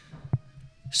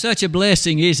Such a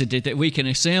blessing, isn't it, that we can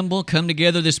assemble, come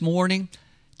together this morning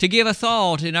to give a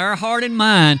thought in our heart and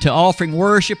mind to offering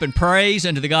worship and praise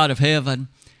unto the God of heaven.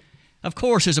 Of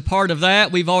course, as a part of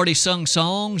that, we've already sung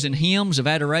songs and hymns of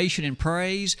adoration and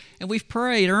praise, and we've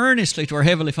prayed earnestly to our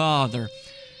Heavenly Father.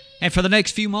 And for the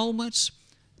next few moments,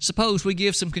 suppose we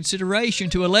give some consideration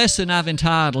to a lesson I've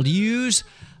entitled, Use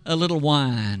a Little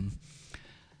Wine.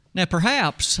 Now,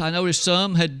 perhaps I noticed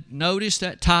some had noticed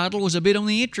that title was a bit on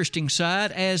the interesting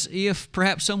side, as if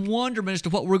perhaps some wonderment as to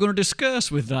what we're going to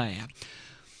discuss with that.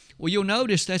 Well, you'll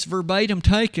notice that's verbatim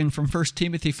taken from 1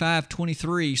 Timothy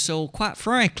 5:23, so quite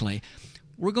frankly,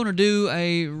 we're going to do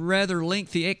a rather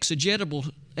lengthy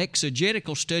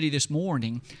exegetical study this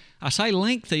morning. I say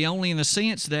lengthy only in the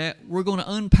sense that we're going to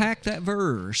unpack that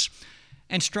verse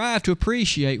and strive to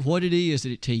appreciate what it is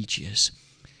that it teaches.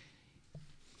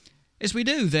 As we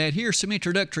do that, here's some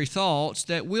introductory thoughts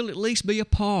that will at least be a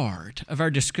part of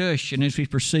our discussion as we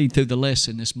proceed through the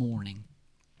lesson this morning.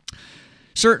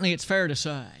 Certainly, it's fair to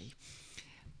say,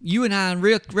 you and I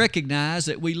recognize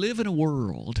that we live in a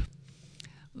world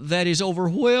that is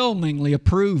overwhelmingly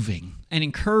approving and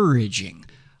encouraging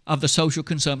of the social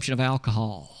consumption of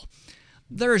alcohol.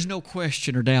 There is no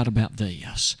question or doubt about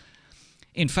this.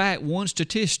 In fact, one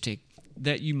statistic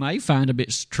that you may find a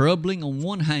bit troubling on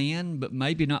one hand, but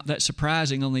maybe not that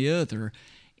surprising on the other,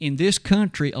 in this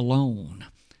country alone,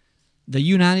 the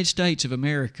United States of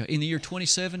America, in the year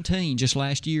 2017, just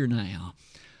last year now,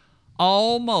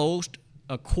 almost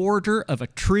 $250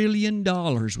 billion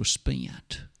was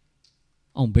spent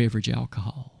on beverage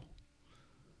alcohol.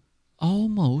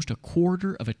 Almost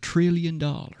 $250 billion.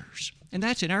 And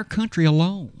that's in our country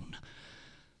alone.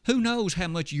 Who knows how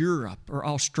much Europe or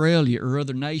Australia or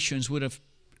other nations would have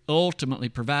ultimately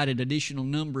provided additional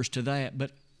numbers to that,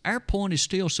 but our point is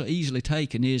still so easily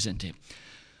taken, isn't it?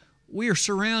 We are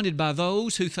surrounded by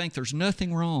those who think there's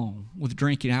nothing wrong with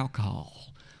drinking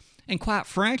alcohol. And quite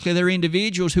frankly, there are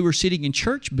individuals who are sitting in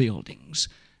church buildings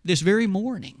this very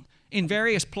morning in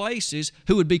various places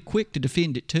who would be quick to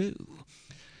defend it too.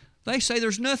 They say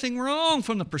there's nothing wrong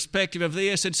from the perspective of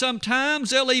this, and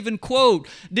sometimes they'll even quote,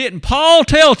 "Didn't Paul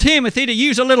tell Timothy to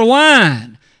use a little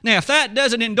wine?" Now, if that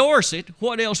doesn't endorse it,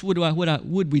 what else would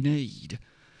we need?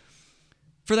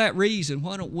 For that reason,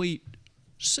 why don't we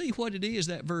see what it is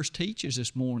that verse teaches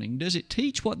this morning? Does it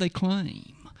teach what they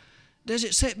claim? Does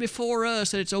it set before us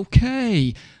that it's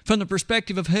okay from the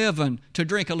perspective of heaven to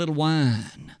drink a little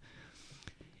wine?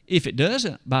 If it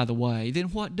doesn't, by the way,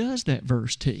 then what does that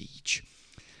verse teach?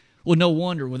 Well, no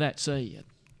wonder with that said.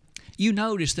 You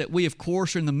notice that we, of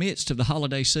course, are in the midst of the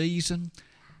holiday season,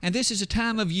 and this is a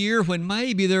time of year when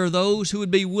maybe there are those who would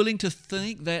be willing to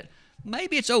think that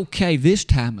maybe it's okay this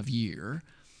time of year.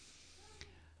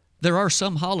 There are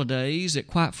some holidays that,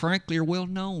 quite frankly, are well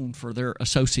known for their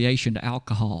association to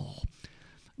alcohol.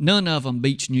 None of them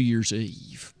beats New Year's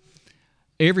Eve.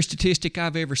 Every statistic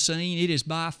I've ever seen, it is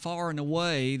by far and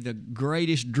away the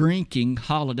greatest drinking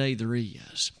holiday there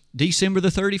is. December the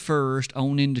 31st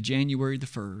on into January the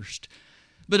 1st.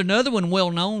 But another one well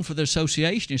known for the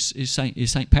association is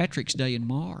St. Patrick's Day in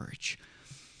March.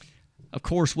 Of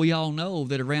course, we all know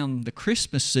that around the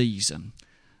Christmas season,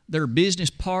 there are business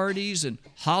parties and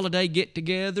holiday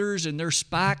get-togethers, and there's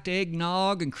spiked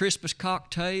eggnog and Christmas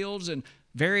cocktails and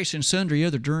various and sundry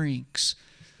other drinks.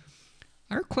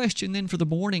 Our question then for the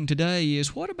morning today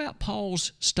is, what about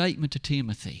Paul's statement to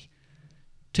Timothy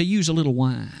to use a little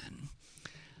wine?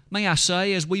 May I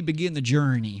say, as we begin the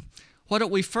journey, why don't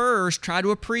we first try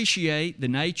to appreciate the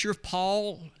nature of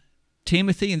Paul,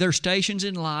 Timothy, and their stations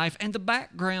in life, and the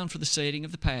background for the setting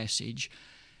of the passage.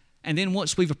 And then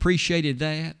once we've appreciated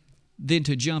that, then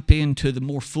to jump into the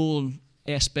more full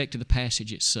aspect of the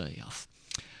passage itself.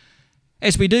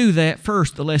 As we do that,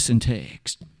 first the lesson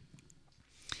text.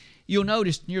 You'll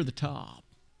notice near the top,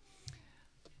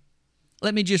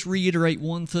 let me just reiterate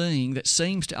one thing that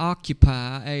seems to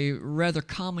occupy a rather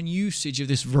common usage of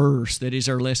this verse that is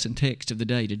our lesson text of the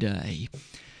day today.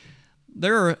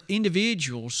 There are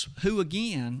individuals who,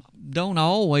 again, don't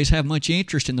always have much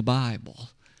interest in the Bible.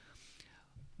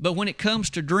 But when it comes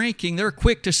to drinking, they're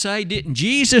quick to say, didn't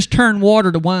Jesus turn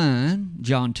water to wine?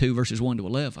 John 2, verses 1 to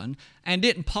 11. And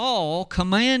didn't Paul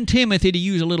command Timothy to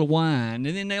use a little wine?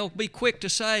 And then they'll be quick to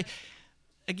say,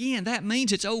 again, that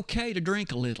means it's okay to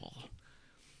drink a little.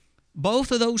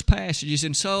 Both of those passages,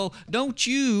 and so don't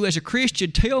you as a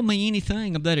Christian tell me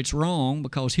anything that it's wrong,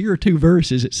 because here are two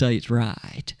verses that say it's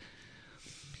right.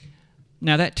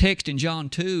 Now that text in John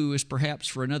 2 is perhaps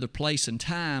for another place and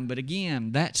time, but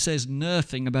again, that says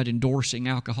nothing about endorsing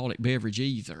alcoholic beverage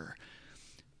either.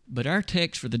 But our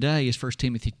text for the day is 1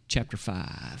 Timothy chapter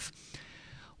 5.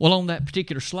 Well, on that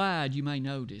particular slide, you may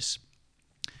notice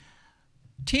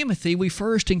Timothy, we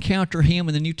first encounter him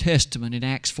in the New Testament in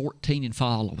Acts 14 and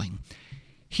following.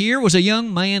 Here was a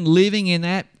young man living in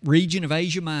that region of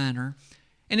Asia Minor.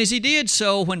 And as he did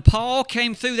so, when Paul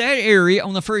came through that area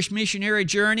on the first missionary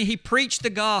journey, he preached the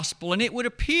gospel. And it would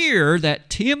appear that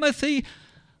Timothy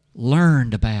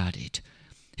learned about it.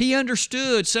 He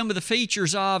understood some of the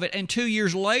features of it. And 2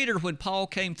 years later, when Paul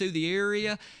came through the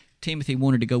area, Timothy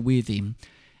wanted to go with him.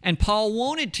 And Paul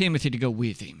wanted Timothy to go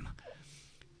with him.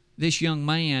 This young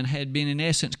man had been, in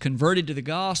essence, converted to the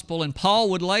gospel, and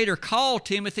Paul would later call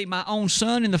Timothy my own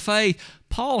son in the faith.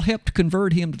 Paul helped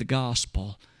convert him to the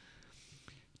gospel.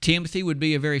 Timothy would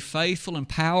be a very faithful and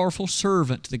powerful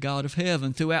servant to the God of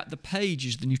heaven throughout the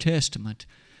pages of the New Testament.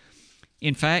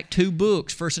 In fact, 2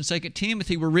 books, 1st and 2nd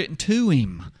Timothy, were written to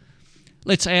him.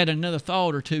 Let's add another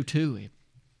thought or two to it.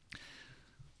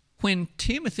 When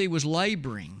Timothy was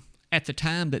laboring at the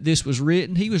time that this was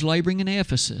written, he was laboring in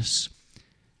Ephesus.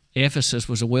 Ephesus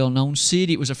was a well-known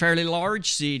city. It was a fairly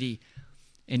large city,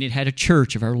 and it had a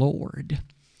church of our Lord.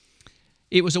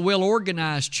 It was a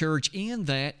well-organized church in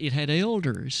that it had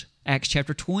elders. Acts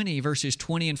chapter 20, verses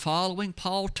 20 and following,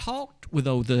 Paul talked with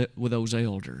those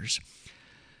elders.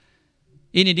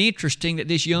 Isn't it interesting that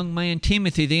this young man,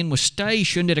 Timothy, then was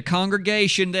stationed at a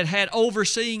congregation that had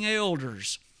overseeing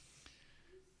elders?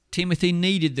 Timothy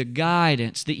needed the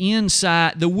guidance, the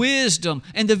insight, the wisdom,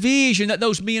 and the vision that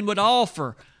those men would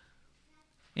offer.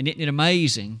 And isn't it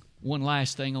amazing? One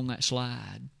last thing on that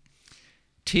slide.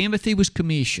 Timothy was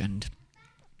commissioned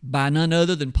by none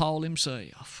other than Paul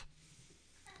himself.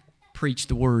 Preach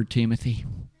the word, Timothy.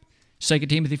 2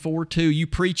 Timothy 4:2, you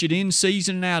preach it in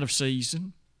season and out of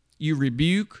season. You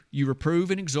rebuke, you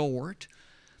reprove, and exhort.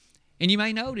 And you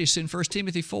may notice in 1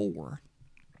 Timothy 4,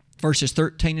 verses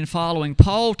 13 and following,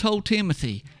 Paul told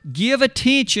Timothy, give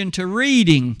attention to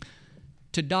reading,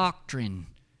 to doctrine,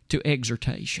 to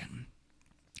exhortation.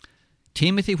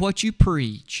 Timothy, what you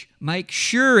preach, make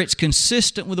sure it's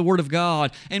consistent with the Word of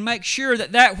God, and make sure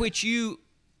that that which you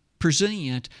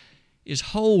present is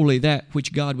wholly that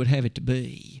which God would have it to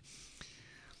be.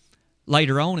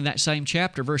 Later on in that same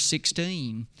chapter, verse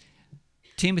 16,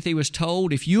 Timothy was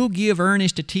told, if you'll give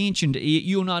earnest attention to it,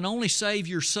 you'll not only save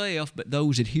yourself, but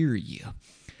those that hear you.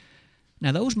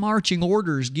 Now, those marching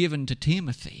orders given to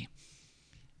Timothy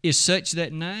is such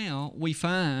that now we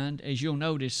find, as you'll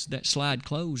notice that slide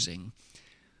closing,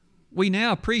 we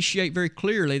now appreciate very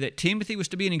clearly that Timothy was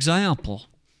to be an example,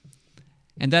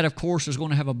 and that, of course, was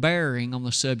going to have a bearing on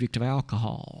the subject of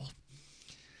alcohol.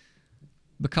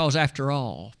 Because, after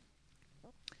all,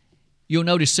 you'll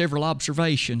notice several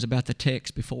observations about the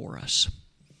text before us.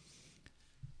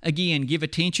 Again, give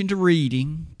attention to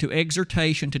reading, to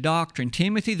exhortation, to doctrine.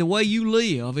 Timothy, the way you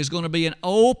live is going to be an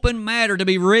open matter to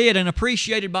be read and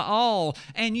appreciated by all.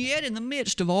 And yet, in the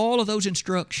midst of all of those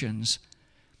instructions,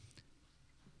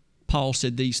 Paul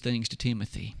said these things to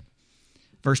Timothy.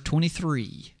 Verse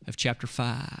 23 of chapter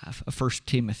 5 of 1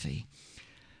 Timothy.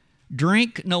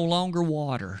 Drink no longer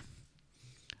water,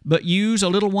 but use a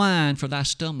little wine for thy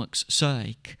stomach's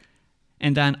sake,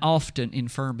 and thine often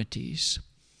infirmities.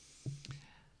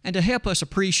 And to help us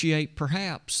appreciate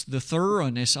perhaps the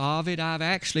thoroughness of it, I've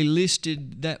actually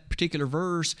listed that particular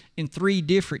verse in 3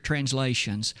 different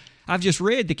translations. I've just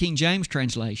read the King James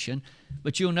translation,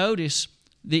 but you'll notice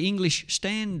the English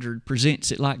Standard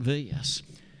presents it like this.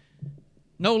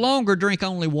 No longer drink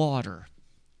only water,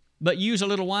 but use a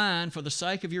little wine for the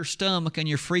sake of your stomach and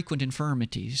your frequent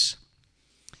infirmities.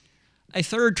 A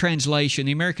third translation,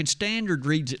 the American Standard,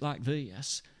 reads it like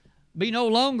this. Be no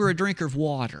longer a drinker of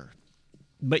water,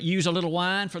 but use a little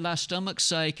wine for thy stomach's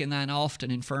sake and thine often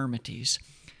infirmities.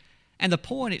 And the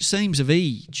point, it seems, of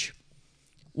each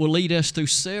will lead us through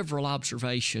several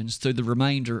observations through the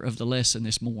remainder of the lesson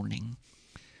this morning.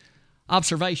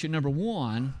 Observation number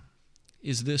 1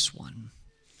 is this one.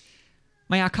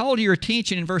 May I call to your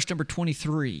attention in verse number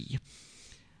 23,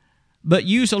 but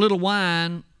use a little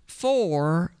wine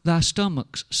for thy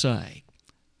stomach's sake.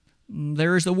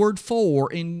 There is the word for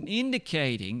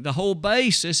indicating the whole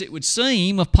basis, it would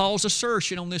seem, of Paul's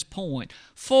assertion on this point.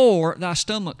 For thy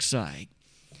stomach's sake.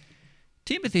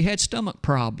 Timothy had stomach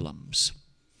problems.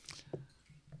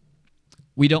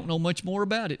 We don't know much more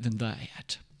about it than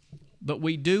that. But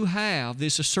we do have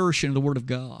this assertion of the Word of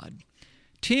God.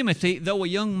 Timothy, though a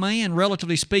young man,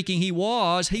 relatively speaking, he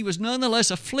was nonetheless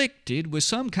afflicted with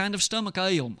some kind of stomach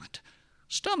ailment.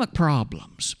 Stomach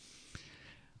problems.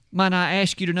 Might I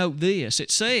ask you to note this?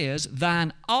 It says,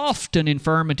 thine often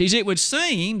infirmities. It would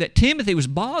seem that Timothy was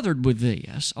bothered with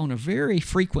this on a very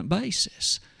frequent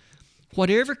basis.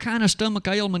 Whatever kind of stomach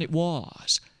ailment it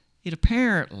was, it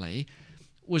apparently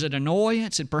was an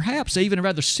annoyance and perhaps even a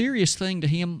rather serious thing to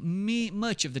him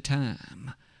much of the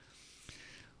time.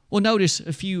 Well, notice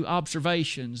a few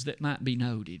observations that might be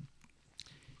noted.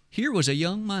 Here was a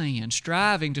young man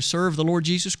striving to serve the Lord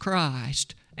Jesus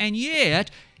Christ, and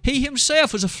yet he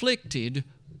himself was afflicted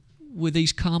with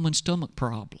these common stomach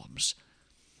problems.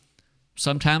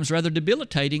 Sometimes rather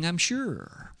debilitating, I'm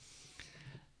sure.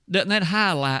 Doesn't that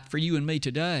highlight for you and me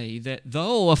today that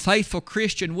though a faithful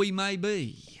Christian we may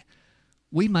be,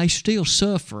 we may still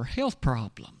suffer health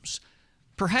problems,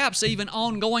 perhaps even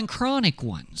ongoing chronic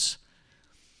ones?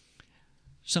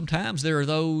 Sometimes there are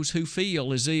those who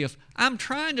feel as if, I'm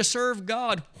trying to serve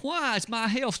God. Why is my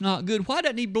health not good? Why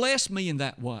doesn't He bless me in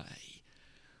that way?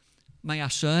 May I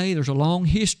say, there's a long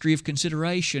history of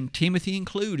consideration, Timothy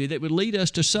included, that would lead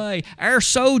us to say our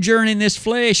sojourn in this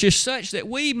flesh is such that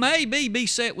we may be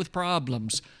beset with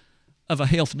problems of a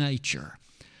health nature.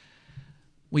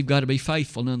 We've got to be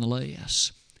faithful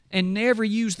nonetheless, and never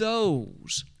use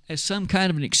those as some kind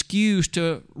of an excuse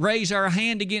to raise our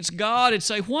hand against God and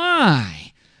say,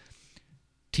 why?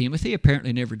 Timothy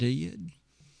apparently never did.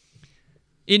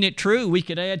 Isn't it true we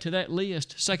could add to that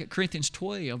list 2 Corinthians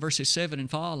 12, verses 7 and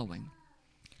following?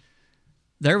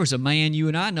 There was a man you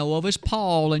and I know of as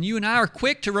Paul, and you and I are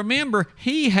quick to remember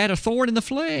he had a thorn in the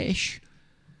flesh.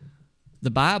 The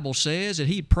Bible says that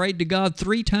he prayed to God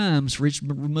 3 times for its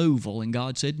removal, and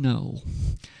God said no.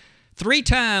 3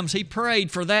 times he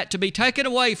prayed for that to be taken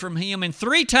away from him, and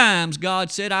 3 times God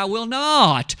said, I will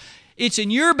not. It's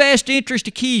in your best interest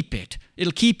to keep it.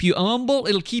 It'll keep you humble,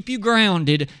 it'll keep you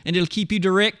grounded, and it'll keep you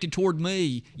directed toward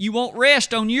me. You won't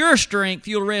rest on your strength,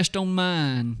 you'll rest on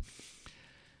mine.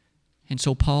 And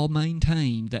so Paul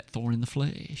maintained that thorn in the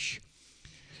flesh.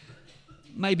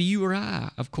 Maybe you or I,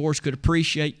 of course, could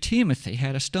appreciate Timothy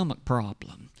had a stomach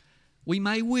problem. We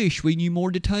may wish we knew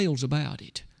more details about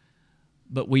it,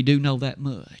 but we do know that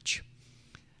much.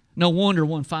 No wonder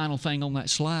one final thing on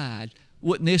that slide,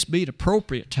 wouldn't this be an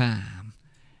appropriate time,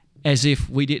 as if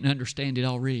we didn't understand it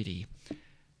already?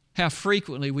 How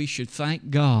frequently we should thank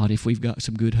God if we've got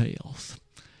some good health.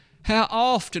 How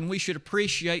often we should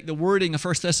appreciate the wording of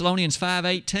 1 Thessalonians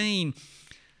 5:18,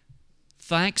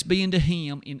 thanks be unto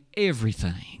Him in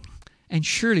everything. And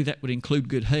surely that would include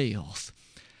good health.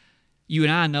 You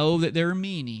and I know that there are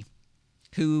many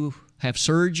who have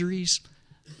surgeries,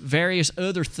 various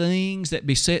other things that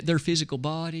beset their physical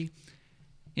body.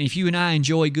 And if you and I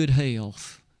enjoy good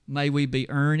health, may we be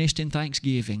earnest in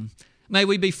thanksgiving. May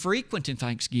we be frequent in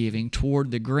thanksgiving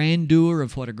toward the grandeur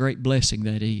of what a great blessing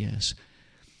that is.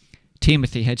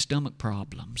 Timothy had stomach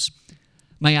problems.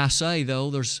 May I say, though,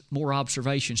 there's more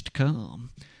observations to come.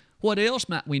 What else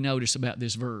might we notice about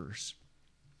this verse?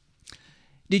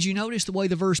 Did you notice the way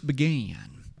the verse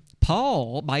began?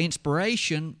 Paul, by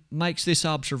inspiration, makes this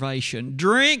observation,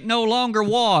 drink no longer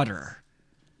water,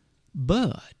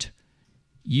 but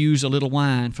use a little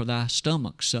wine for thy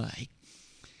stomach's sake.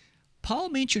 Paul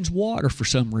mentions water for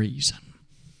some reason.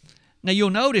 Now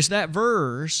you'll notice that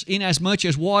verse, inasmuch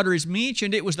as water is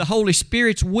mentioned, it was the Holy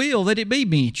Spirit's will that it be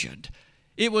mentioned.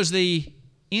 It was the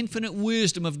infinite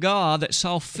wisdom of God that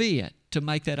saw fit to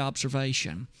make that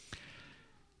observation.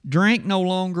 Drink no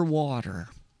longer water.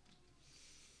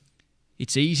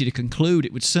 It's easy to conclude,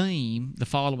 it would seem, the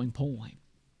following point.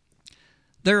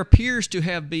 There appears to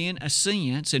have been a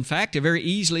sense, in fact a very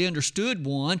easily understood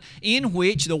one, in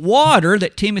which the water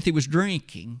that Timothy was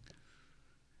drinking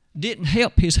didn't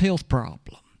help his health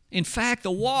problem. In fact,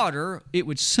 the water, it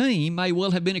would seem, may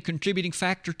well have been a contributing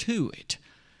factor to it.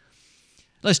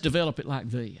 Let's develop it like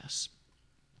this.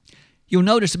 You'll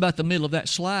notice about the middle of that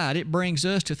slide, it brings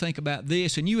us to think about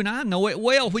this, and you and I know it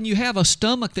well when you have a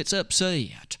stomach that's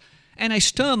upset, and a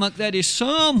stomach that is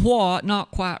somewhat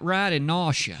not quite right and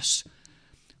nauseous.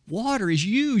 Water is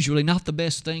usually not the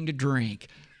best thing to drink.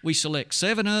 We select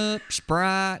 7-Up,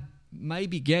 Sprite,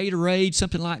 maybe Gatorade,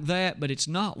 something like that, but it's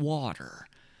not water.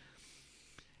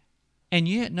 And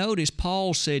yet, notice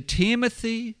Paul said,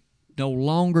 Timothy, no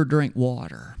longer drink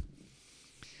water.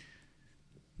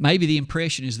 Maybe the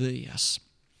impression is this.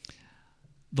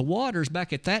 The waters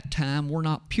back at that time were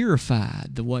not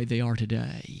purified the way they are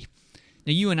today.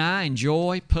 Now, you and I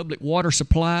enjoy public water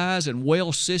supplies and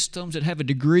well systems that have a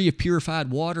degree of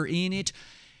purified water in it.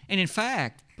 And in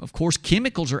fact, of course,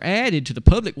 chemicals are added to the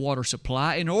public water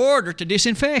supply in order to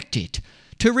disinfect it,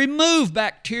 to remove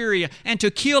bacteria, and to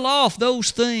kill off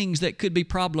those things that could be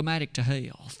problematic to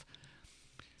health.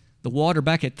 The water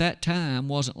back at that time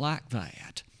wasn't like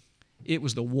that. It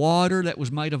was the water that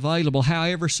was made available.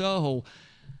 However so,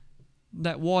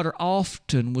 that water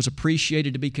often was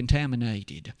appreciated to be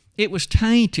contaminated. It was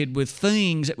tainted with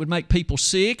things that would make people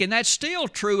sick, and that's still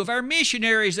true of our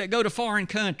missionaries that go to foreign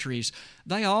countries.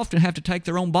 They often have to take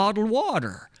their own bottled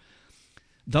water.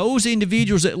 Those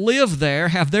individuals that live there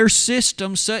have their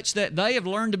system such that they have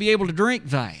learned to be able to drink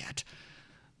that.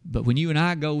 But when you and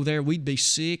I go there, we'd be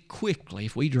sick quickly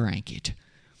if we drank it.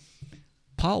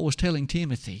 Paul was telling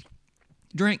Timothy,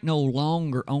 drink no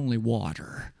longer only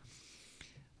water.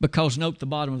 Because note the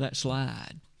bottom of that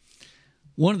slide.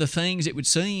 One of the things it would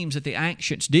seem that the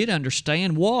ancients did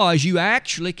understand was you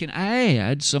actually can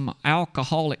add some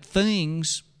alcoholic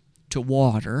things to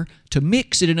water, to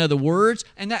mix it, in other words,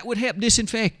 and that would help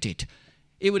disinfect it.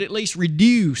 It would at least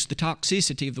reduce the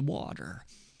toxicity of the water.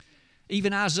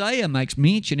 Even Isaiah makes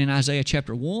mention in Isaiah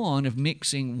chapter 1 of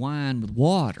mixing wine with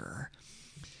water.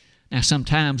 Now,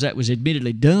 sometimes that was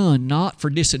admittedly done not for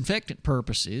disinfectant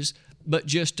purposes, but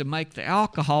just to make the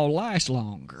alcohol last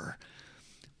longer.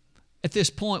 At this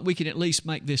point, we can at least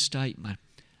make this statement.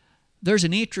 There's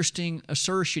an interesting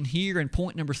assertion here, and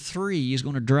point number 3 is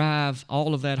going to drive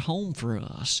all of that home for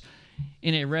us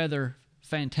in a rather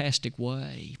fantastic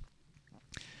way.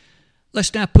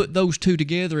 Let's now put those two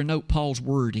together and note Paul's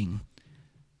wording.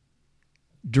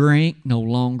 Drink no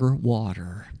longer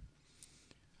water,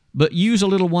 but use a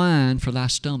little wine for thy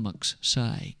stomach's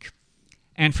sake,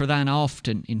 and for thine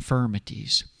often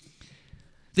infirmities.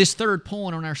 This third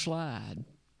point on our slide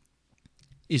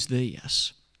is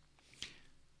this.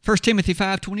 1 Timothy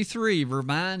 5:23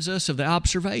 reminds us of the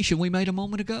observation we made a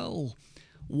moment ago.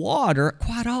 Water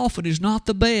quite often is not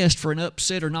the best for an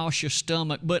upset or nauseous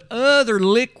stomach, but other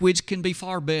liquids can be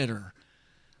far better.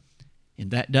 In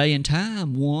that day and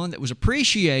time, one that was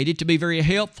appreciated to be very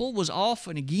helpful was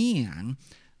often, again,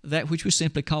 that which was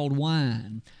simply called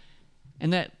wine.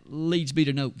 And that leads me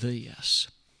to note this.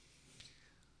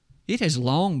 It has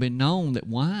long been known that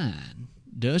wine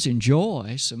does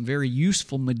enjoy some very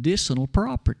useful medicinal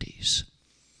properties.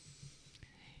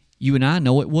 You and I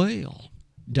know it well.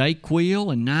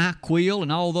 Dayquil and NyQuil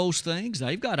and all those things,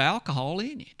 they've got alcohol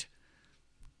in it.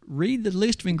 Read the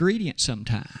list of ingredients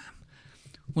sometime.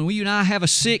 When you and I have a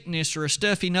sickness or a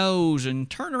stuffy nose and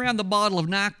turn around the bottle of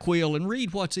NyQuil and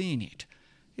read what's in it,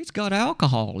 it's got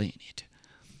alcohol in it.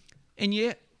 And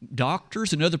yet,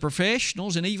 doctors and other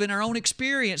professionals and even our own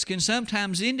experience can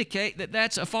sometimes indicate that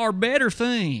that's a far better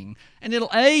thing, and it'll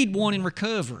aid one in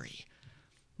recovery.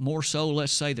 More so,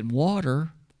 let's say, than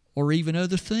water or even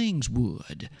other things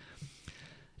would.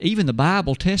 Even the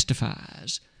Bible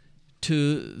testifies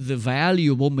to the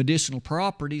valuable medicinal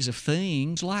properties of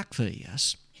things like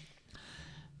this.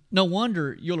 No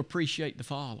wonder you'll appreciate the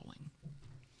following.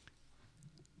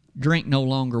 Drink no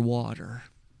longer water.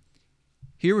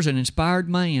 Here was an inspired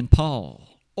man,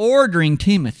 Paul, ordering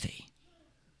Timothy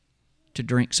to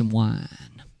drink some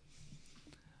wine.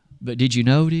 But did you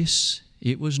notice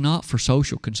it was not for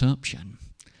social consumption?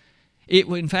 It,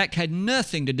 in fact, had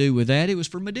nothing to do with that. It was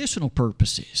for medicinal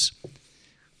purposes.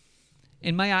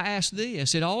 And may I ask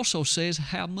this, it also says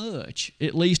how much,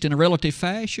 at least in a relative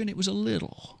fashion, it was a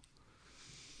little.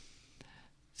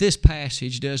 This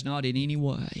passage does not in any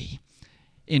way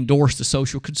endorse the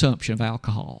social consumption of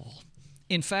alcohol.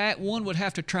 In fact, one would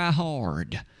have to try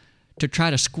hard to try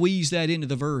to squeeze that into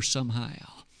the verse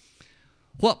somehow.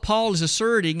 What Paul is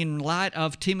asserting in light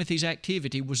of Timothy's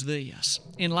activity was this.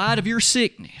 In light of your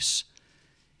sickness,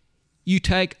 you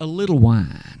take a little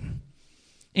wine.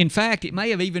 In fact, it may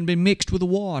have even been mixed with the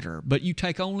water, but you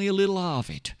take only a little of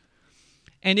it.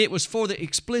 And it was for the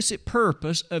explicit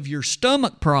purpose of your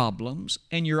stomach problems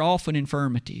and your often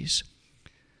infirmities.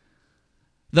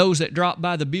 Those that drop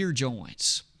by the beer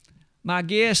joints, my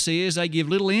guess is they give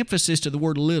little emphasis to the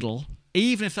word little,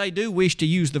 even if they do wish to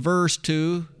use the verse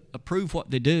to approve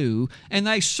what they do, and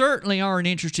they certainly aren't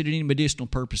interested in any medicinal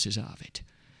purposes of it.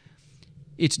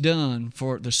 It's done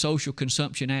for the social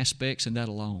consumption aspects and that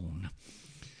alone.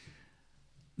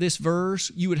 This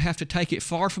verse, you would have to take it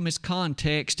far from its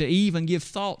context to even give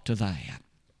thought to that.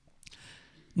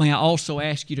 May I also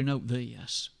ask you to note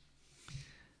this.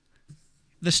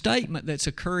 The statement that's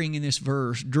occurring in this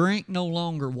verse, drink no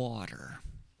longer water,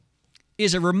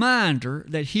 is a reminder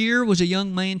that here was a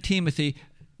young man, Timothy,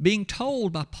 being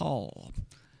told by Paul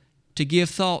to give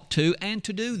thought to and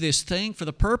to do this thing for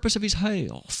the purpose of his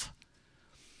health.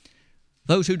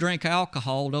 Those who drink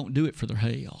alcohol don't do it for their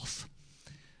health.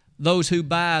 Those who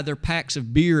buy their packs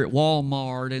of beer at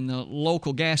Walmart and the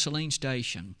local gasoline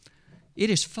station, it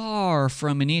is far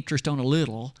from an interest on a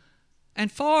little,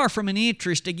 and far from an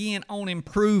interest, again, on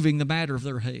improving the matter of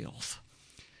their health.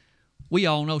 We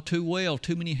all know too well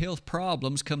too many health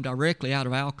problems come directly out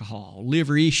of alcohol,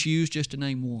 liver issues, just to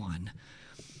name one.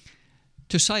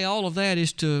 To say all of that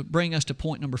is to bring us to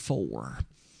point number 4.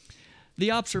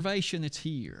 The observation that's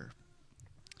here.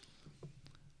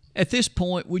 At this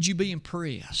point, would you be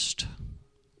impressed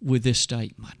with this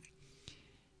statement?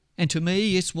 And to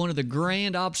me, it's one of the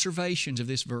grand observations of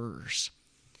this verse.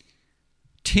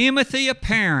 Timothy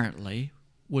apparently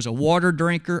was a water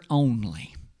drinker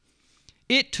only.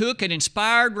 It took an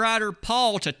inspired writer,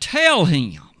 Paul, to tell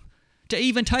him to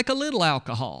even take a little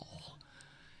alcohol.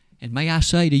 And may I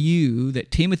say to you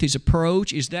that Timothy's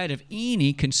approach is that of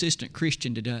any consistent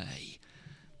Christian today.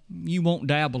 You won't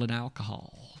dabble in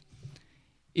alcohol.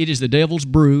 It is the devil's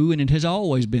brew, and it has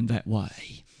always been that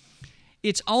way.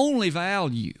 Its only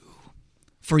value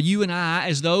for you and I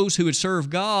as those who would serve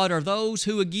God are those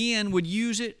who, again, would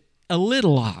use it, a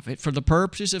little of it, for the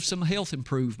purposes of some health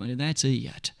improvement, and that's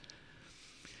it.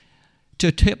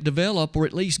 To develop, or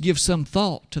at least give some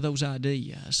thought to those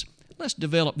ideas, let's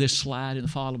develop this slide in the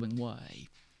following way.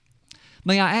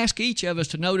 May I ask each of us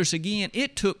to notice again,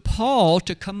 it took Paul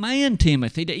to command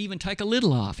Timothy to even take a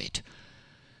little of it.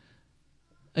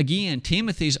 Again,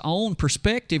 Timothy's own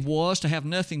perspective was to have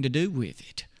nothing to do with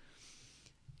it.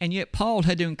 And yet Paul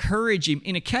had to encourage him,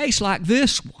 in a case like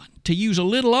this one, to use a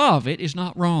little of it is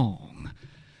not wrong.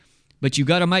 But you've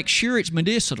got to make sure it's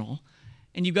medicinal,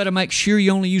 and you've got to make sure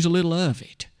you only use a little of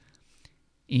it.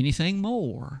 Anything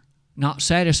more, not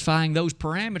satisfying those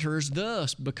parameters,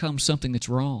 thus becomes something that's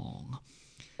wrong.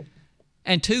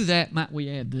 And to that, might we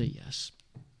add this.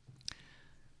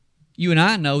 You and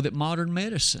I know that modern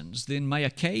medicines then may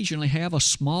occasionally have a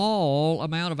small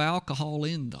amount of alcohol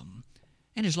in them.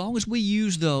 And as long as we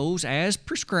use those as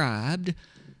prescribed,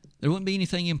 there wouldn't be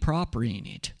anything improper in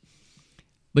it.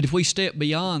 But if we step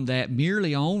beyond that,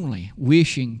 merely only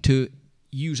wishing to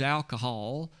use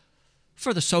alcohol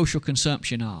for the social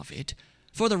consumption of it,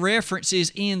 for the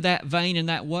references in that vein and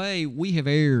that way, we have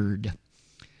erred.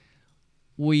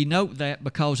 We note that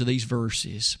because of these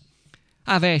verses.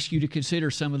 I've asked you to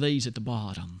consider some of these at the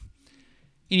bottom.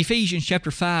 In Ephesians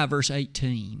chapter 5, verse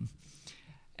 18,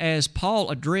 as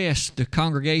Paul addressed the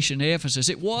congregation in Ephesus,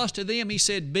 it was to them, he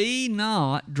said, "Be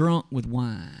not drunk with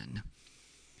wine."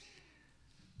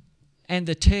 And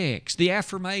the text, the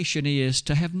affirmation is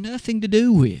to have nothing to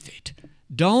do with it.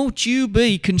 Don't you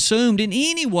be consumed in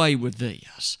any way with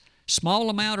this,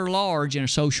 small amount or large, in a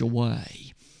social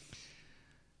way.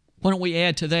 Why don't we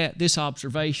add to that this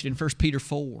observation in 1 Peter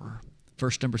 4,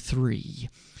 verse number 3.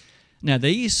 Now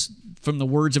these from the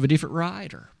words of a different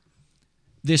writer.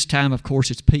 This time, of course,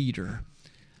 it's Peter.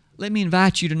 Let me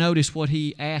invite you to notice what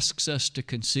he asks us to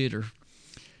consider.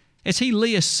 As he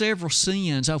lists several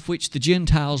sins of which the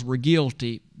Gentiles were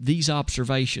guilty, these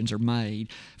observations are made.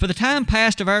 For the time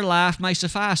past of our life may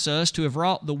suffice us to have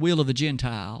wrought the will of the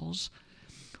Gentiles,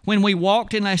 when we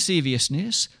walked in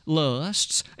lasciviousness,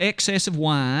 lusts, excess of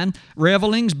wine,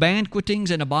 revellings, banquetings,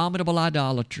 and abominable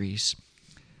idolatries,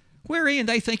 wherein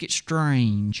they think it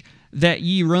strange that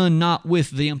ye run not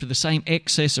with them to the same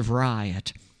excess of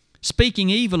riot,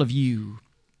 speaking evil of you.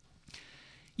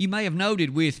 You may have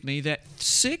noted with me that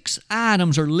 6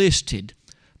 items are listed.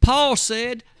 Paul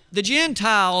said the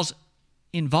Gentiles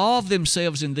involved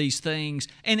themselves in these things,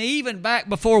 and even back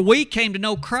before we came to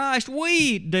know Christ,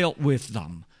 we dealt with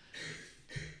them.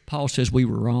 Paul says we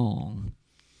were wrong.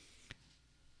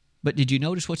 But did you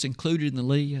notice what's included in the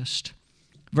list?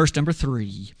 Verse number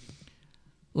 3,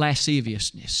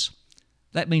 lasciviousness.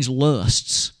 That means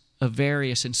lusts of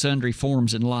various and sundry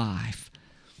forms in life.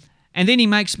 And then he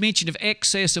makes mention of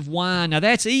excess of wine. Now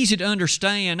that's easy to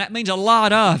understand. That means a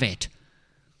lot of it.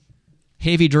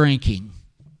 Heavy drinking.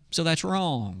 So that's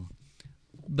wrong.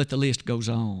 But the list goes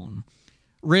on.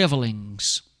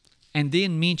 Revellings. And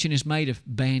then mention is made of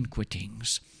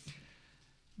banquetings.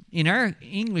 In our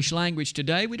English language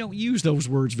today, we don't use those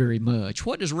words very much.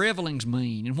 What does revellings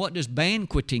mean? And what does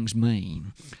banquetings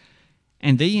mean?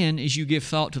 And then, as you give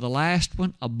thought to the last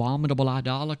one, abominable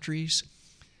idolatries.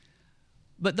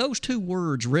 But those 2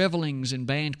 words, revellings and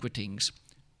banquetings,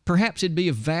 perhaps it'd be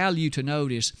of value to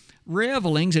notice,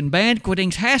 revellings and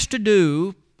banquetings has to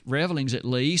do, revellings at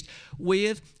least,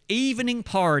 with evening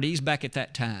parties back at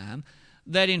that time,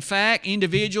 that in fact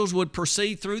individuals would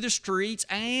proceed through the streets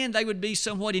and they would be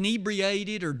somewhat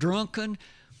inebriated or drunken.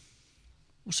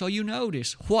 So you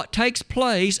notice what takes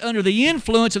place under the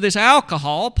influence of this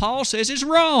alcohol, Paul says, is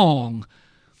wrong.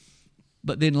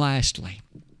 But then lastly,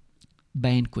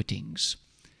 banquetings.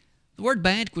 The word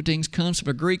banquetings comes from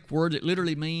a Greek word that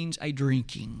literally means a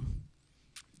drinking.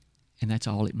 And that's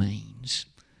all it means.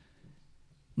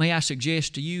 May I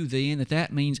suggest to you then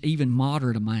that means even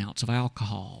moderate amounts of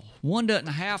alcohol. One doesn't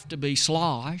have to be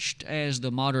sloshed, as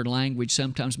the modern language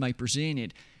sometimes may present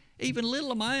it. Even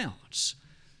little amounts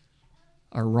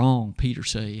are wrong, Peter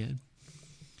said.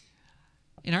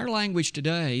 In our language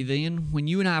today, then, when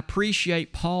you and I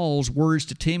appreciate Paul's words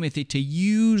to Timothy to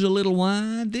use a little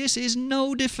wine, this is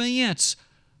no defense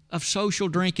of social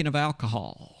drinking of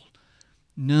alcohol.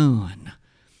 None.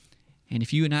 And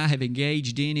if you and I have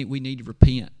engaged in it, we need to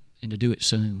repent and to do it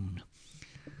soon.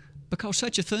 Because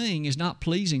such a thing is not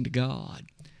pleasing to God.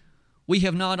 We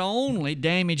have not only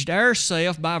damaged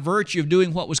ourselves by virtue of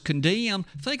doing what was condemned,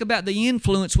 think about the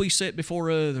influence we set before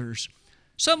others.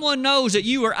 Someone knows that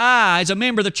you or I, as a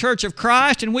member of the Church of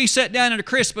Christ, and we sit down at a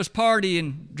Christmas party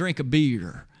and drink a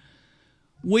beer.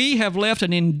 We have left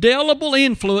an indelible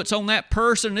influence on that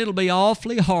person, and it'll be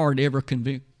awfully hard ever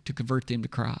to convert them to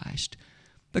Christ.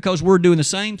 Because we're doing the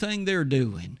same thing they're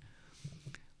doing.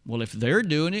 Well, if they're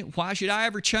doing it, why should I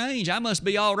ever change? I must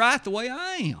be all right the way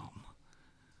I am.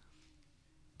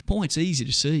 The point's easy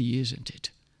to see, isn't it?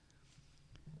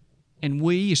 And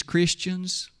we as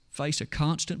Christians face a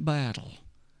constant battle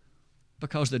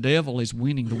because the devil is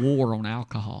winning the war on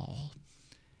alcohol.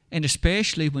 And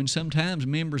especially when sometimes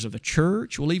members of the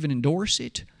church will even endorse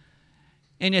it.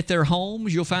 And at their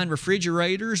homes you'll find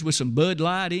refrigerators with some Bud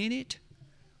Light in it.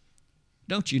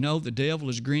 Don't you know the devil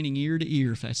is grinning ear to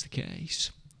ear if that's the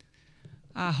case?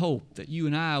 I hope that you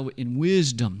and I, in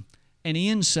wisdom and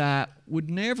insight, would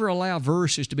never allow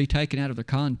verses to be taken out of their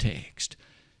context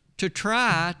to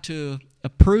try to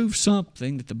approve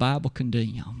something that the Bible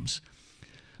condemns.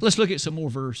 Let's look at some more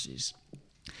verses.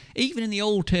 Even in the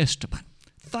Old Testament,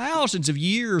 thousands of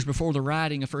years before the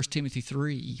writing of 1 Timothy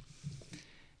 3,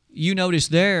 you notice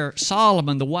there,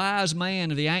 Solomon, the wise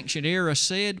man of the ancient era,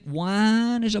 said,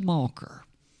 "Wine is a mocker,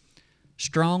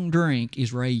 strong drink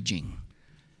is raging,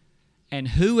 and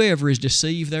whoever is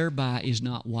deceived thereby is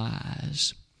not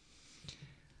wise."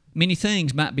 Many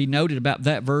things might be noted about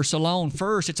that verse alone.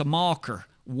 First, it's a mocker.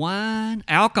 Wine,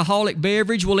 alcoholic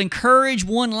beverage, will encourage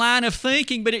one line of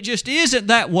thinking, but it just isn't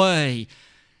that way.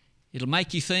 It'll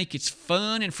make you think it's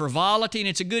fun and frivolity and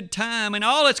it's a good time, and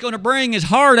all it's going to bring is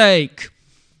heartache.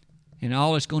 And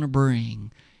all it's going to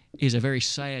bring is a very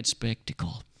sad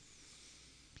spectacle.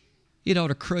 It ought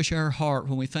to crush our heart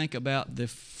when we think about the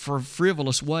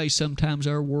frivolous way sometimes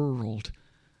our world,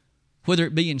 whether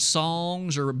it be in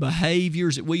songs or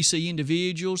behaviors that we see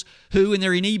individuals who in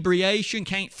their inebriation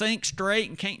can't think straight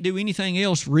and can't do anything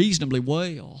else reasonably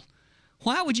well.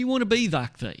 Why would you want to be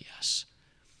like this?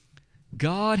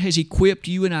 God has equipped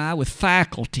you and I with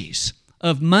faculties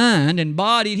of mind and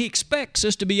body, and He expects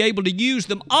us to be able to use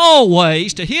them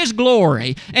always to His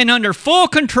glory and under full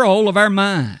control of our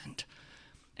mind,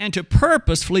 and to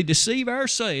purposefully deceive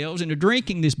ourselves into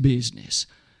drinking this business,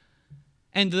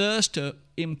 and thus to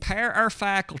impair our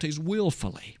faculties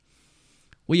willfully.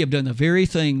 We have done the very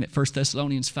thing that 1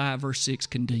 Thessalonians 5 verse 6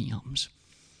 condemns.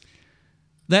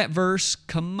 That verse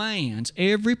commands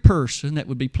every person that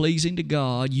would be pleasing to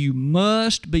God, you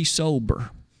must be sober.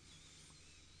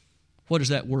 What does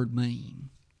that word mean?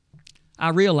 I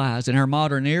realize in our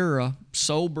modern era,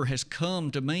 sober has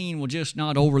come to mean, well, just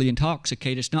not overly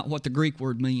intoxicated. It's not what the Greek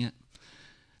word meant.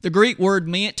 The Greek word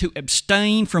meant to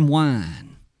abstain from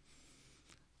wine.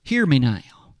 Hear me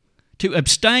now. To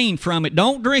abstain from it.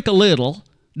 Don't drink a little.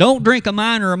 Don't drink a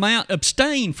minor amount.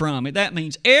 Abstain from it. That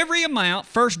means every amount,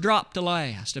 first drop to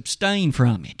last. Abstain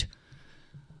from it.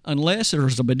 Unless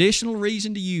there's an additional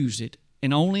reason to use it,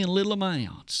 and only in little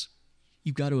amounts,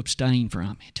 you've got to abstain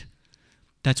from it.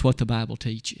 That's what the Bible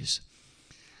teaches.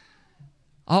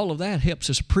 All of that helps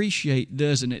us appreciate,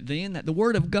 doesn't it, then, that the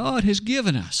Word of God has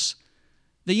given us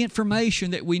the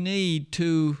information that we need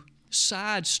to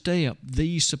sidestep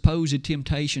these supposed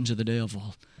temptations of the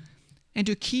devil and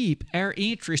to keep our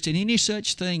interest in any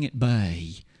such thing at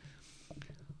bay.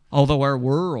 Although our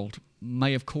world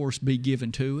may, of course, be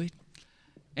given to it,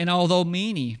 and although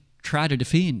many try to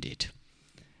defend it,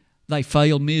 they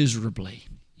fail miserably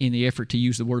in the effort to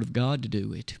use the Word of God to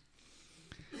do it.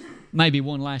 Maybe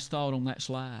one last thought on that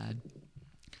slide.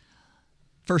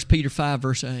 1 Peter 5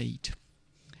 verse 8.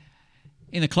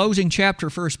 In the closing chapter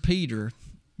of 1 Peter,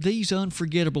 these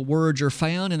unforgettable words are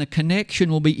found and the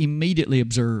connection will be immediately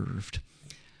observed.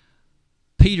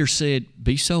 Peter said,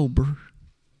 be sober,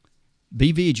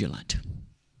 be vigilant,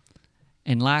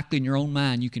 and likely in your own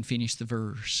mind you can finish the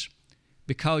verse.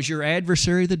 Because your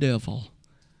adversary the devil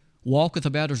walketh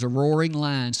about as a roaring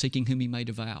lion, seeking whom he may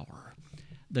devour.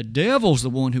 The devil's the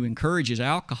one who encourages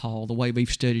alcohol the way we've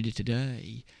studied it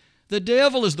today. The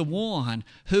devil is the one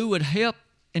who would help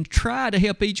and try to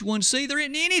help each one see there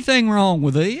isn't anything wrong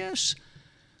with this,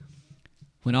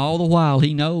 when all the while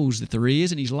he knows that there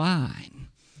is, and he's lying,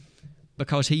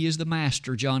 because he is the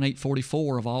master, John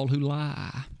 8:44, of all who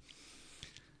lie.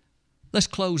 Let's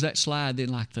close that slide then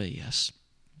like this.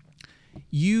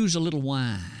 use a little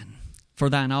wine for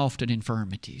thine often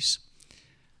infirmities.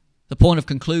 The point of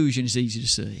conclusion is easy to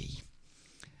see.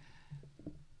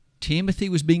 Timothy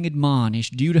was being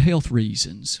admonished due to health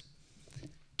reasons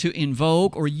to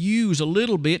invoke or use a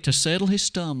little bit to settle his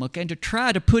stomach and to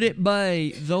try to put at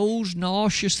bay those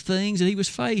nauseous things that he was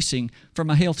facing from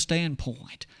a health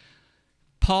standpoint.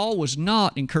 Paul was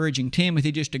not encouraging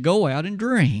Timothy just to go out and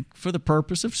drink for the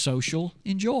purpose of social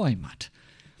enjoyment.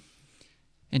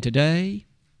 And today,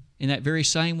 in that very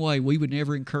same way, we would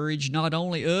never encourage not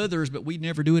only others, but we'd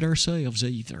never do it ourselves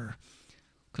either,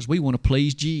 because we want to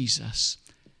please Jesus.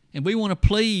 And we want to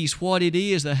please what it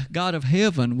is the God of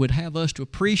heaven would have us to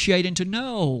appreciate and to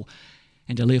know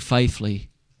and to live faithfully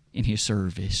in His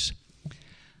service.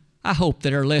 I hope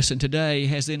that our lesson today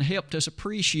has then helped us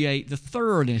appreciate the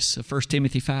thoroughness of 1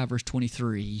 Timothy 5, verse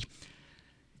 23.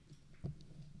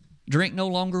 Drink no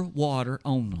longer water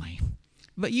only,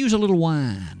 but use a little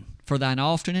wine for thine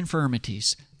often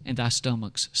infirmities and thy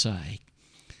stomach's sake.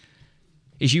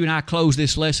 As you and I close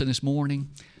this lesson this morning,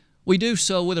 we do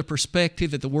so with a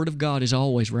perspective that the Word of God is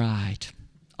always right.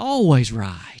 Always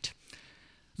right.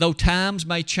 Though times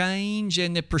may change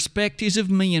and the perspectives of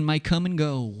men may come and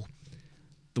go,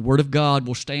 the Word of God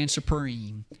will stand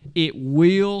supreme. It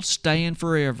will stand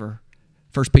forever.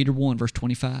 1 Peter 1, verse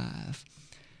 25.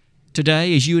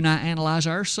 Today, as you and I analyze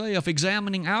ourselves,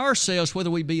 examining ourselves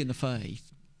whether we be in the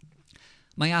faith,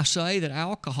 may I say that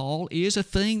alcohol is a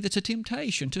thing that's a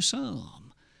temptation to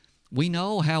some. We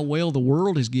know how well the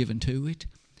world is given to it.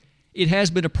 It has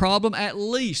been a problem at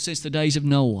least since the days of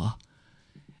Noah.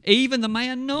 Even the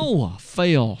man Noah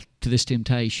fell to this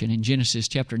temptation in Genesis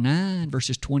chapter 9,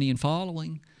 verses 20 and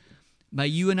following. May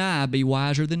you and I be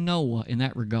wiser than Noah in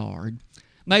that regard.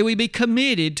 May we be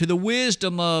committed to the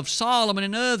wisdom of Solomon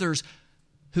and others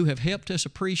who have helped us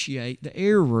appreciate the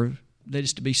error that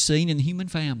is to be seen in the human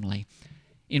family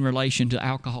in relation to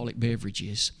alcoholic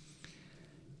beverages.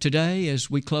 Today, as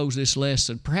we close this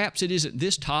lesson, perhaps it isn't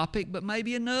this topic, but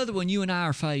maybe another one you and I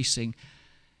are facing.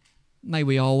 May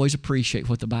we always appreciate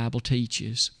what the Bible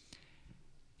teaches.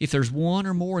 If there's one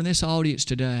or more in this audience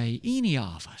today, any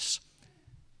of us,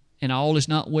 and all is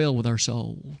not well with our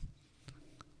soul,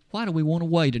 why do we want to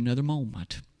wait another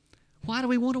moment? Why do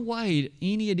we want to wait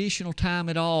any additional time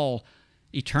at all?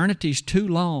 Eternity is too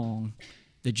long,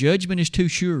 the judgment is too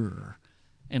sure,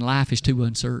 and life is too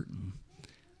uncertain.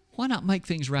 Why not make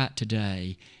things right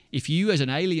today? If you as an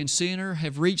alien sinner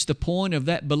have reached the point of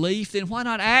that belief, then why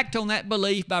not act on that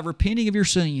belief by repenting of your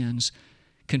sins,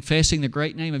 confessing the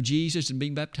great name of Jesus and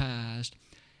being baptized?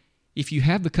 If you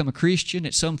have become a Christian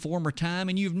at some former time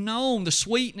and you've known the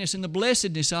sweetness and the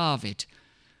blessedness of it,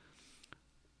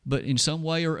 but in some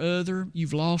way or other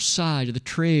you've lost sight of the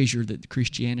treasure that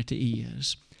Christianity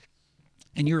is,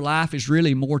 and your life is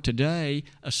really more today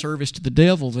a service to the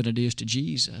devil than it is to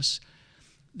Jesus,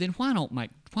 then why not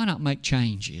make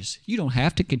changes? You don't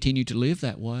have to continue to live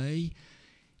that way.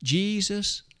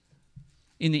 Jesus,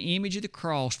 in the image of the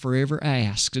cross, forever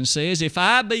asks and says, if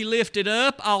I be lifted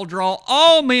up, I'll draw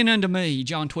all men unto me,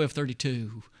 John 12:32.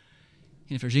 And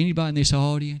if there's anybody in this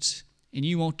audience and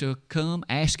you want to come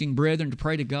asking brethren to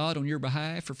pray to God on your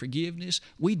behalf for forgiveness,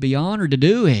 we'd be honored to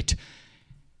do it.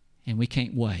 And we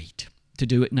can't wait to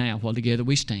do it now while together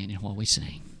we stand and while we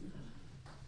sing.